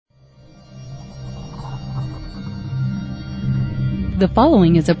The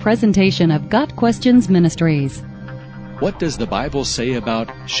following is a presentation of Got Questions Ministries. What does the Bible say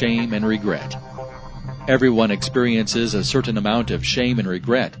about shame and regret? Everyone experiences a certain amount of shame and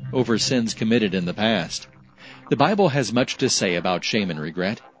regret over sins committed in the past. The Bible has much to say about shame and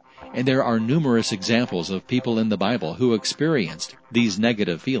regret, and there are numerous examples of people in the Bible who experienced these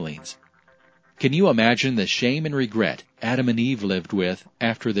negative feelings. Can you imagine the shame and regret Adam and Eve lived with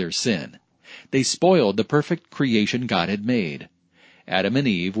after their sin? They spoiled the perfect creation God had made. Adam and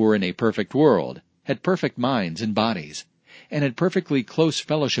Eve were in a perfect world, had perfect minds and bodies, and had perfectly close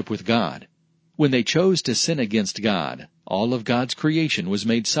fellowship with God. When they chose to sin against God, all of God's creation was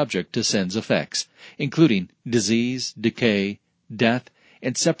made subject to sin's effects, including disease, decay, death,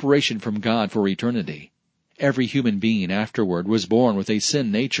 and separation from God for eternity. Every human being afterward was born with a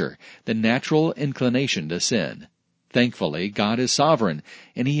sin nature, the natural inclination to sin. Thankfully, God is sovereign,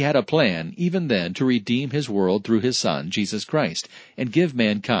 and He had a plan even then to redeem His world through His Son, Jesus Christ, and give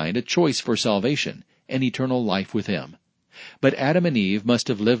mankind a choice for salvation and eternal life with Him. But Adam and Eve must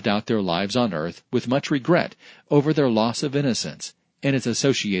have lived out their lives on earth with much regret over their loss of innocence and its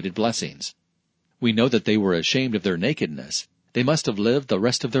associated blessings. We know that they were ashamed of their nakedness. They must have lived the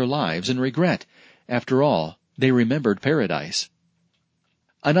rest of their lives in regret. After all, they remembered paradise.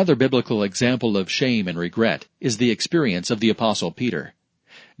 Another biblical example of shame and regret is the experience of the Apostle Peter.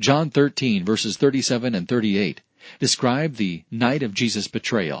 John 13, verses 37 and 38, describe the night of Jesus'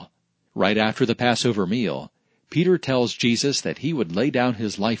 betrayal. Right after the Passover meal, Peter tells Jesus that he would lay down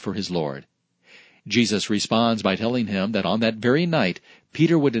his life for his Lord. Jesus responds by telling him that on that very night,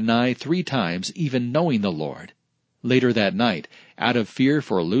 Peter would deny 3 times even knowing the Lord. Later that night, out of fear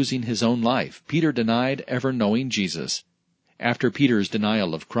for losing his own life, Peter denied ever knowing Jesus. After Peter's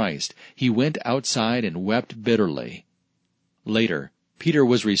denial of Christ, he went outside and wept bitterly. Later, Peter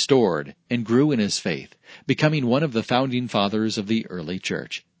was restored and grew in his faith, becoming one of the founding fathers of the early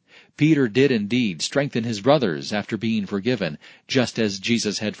church. Peter did indeed strengthen his brothers after being forgiven, just as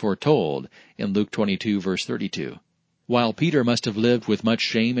Jesus had foretold in Luke 22, verse 32. While Peter must have lived with much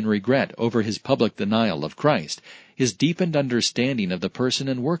shame and regret over his public denial of Christ, his deepened understanding of the person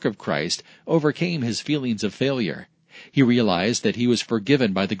and work of Christ overcame his feelings of failure. He realized that he was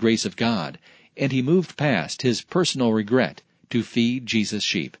forgiven by the grace of God, and he moved past his personal regret to feed Jesus'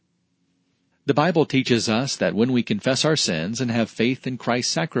 sheep. The Bible teaches us that when we confess our sins and have faith in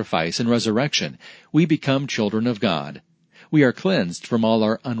Christ's sacrifice and resurrection, we become children of God. We are cleansed from all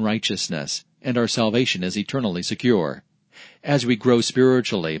our unrighteousness, and our salvation is eternally secure. As we grow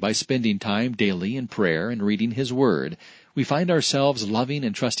spiritually by spending time daily in prayer and reading His Word, we find ourselves loving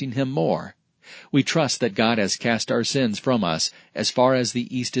and trusting Him more. We trust that God has cast our sins from us as far as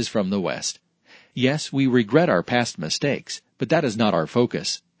the east is from the west. Yes, we regret our past mistakes, but that is not our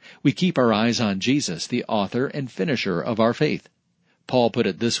focus. We keep our eyes on Jesus, the author and finisher of our faith. Paul put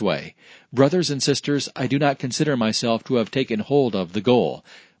it this way, "Brothers and sisters, I do not consider myself to have taken hold of the goal,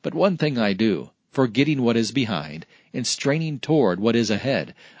 but one thing I do, forgetting what is behind and straining toward what is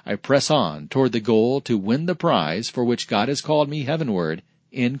ahead, I press on toward the goal to win the prize for which God has called me heavenward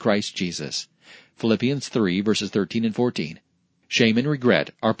in Christ Jesus." Philippians 3, verses 13 and 14. Shame and regret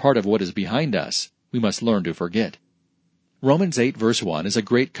are part of what is behind us. We must learn to forget. Romans 8, verse 1 is a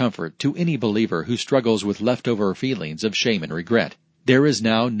great comfort to any believer who struggles with leftover feelings of shame and regret. There is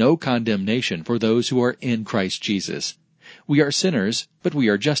now no condemnation for those who are in Christ Jesus. We are sinners, but we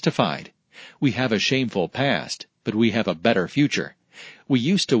are justified. We have a shameful past, but we have a better future. We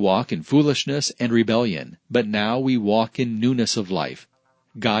used to walk in foolishness and rebellion, but now we walk in newness of life.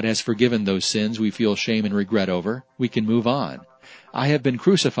 God has forgiven those sins we feel shame and regret over. We can move on. I have been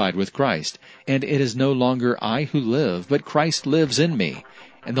crucified with Christ, and it is no longer I who live, but Christ lives in me.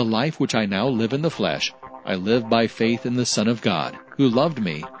 And the life which I now live in the flesh, I live by faith in the Son of God, who loved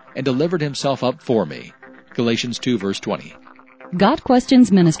me and delivered Himself up for me. Galatians 2, verse 20. Got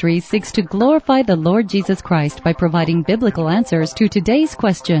Questions Ministry seeks to glorify the Lord Jesus Christ by providing biblical answers to today's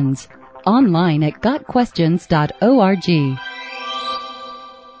questions. Online at GotQuestions.org.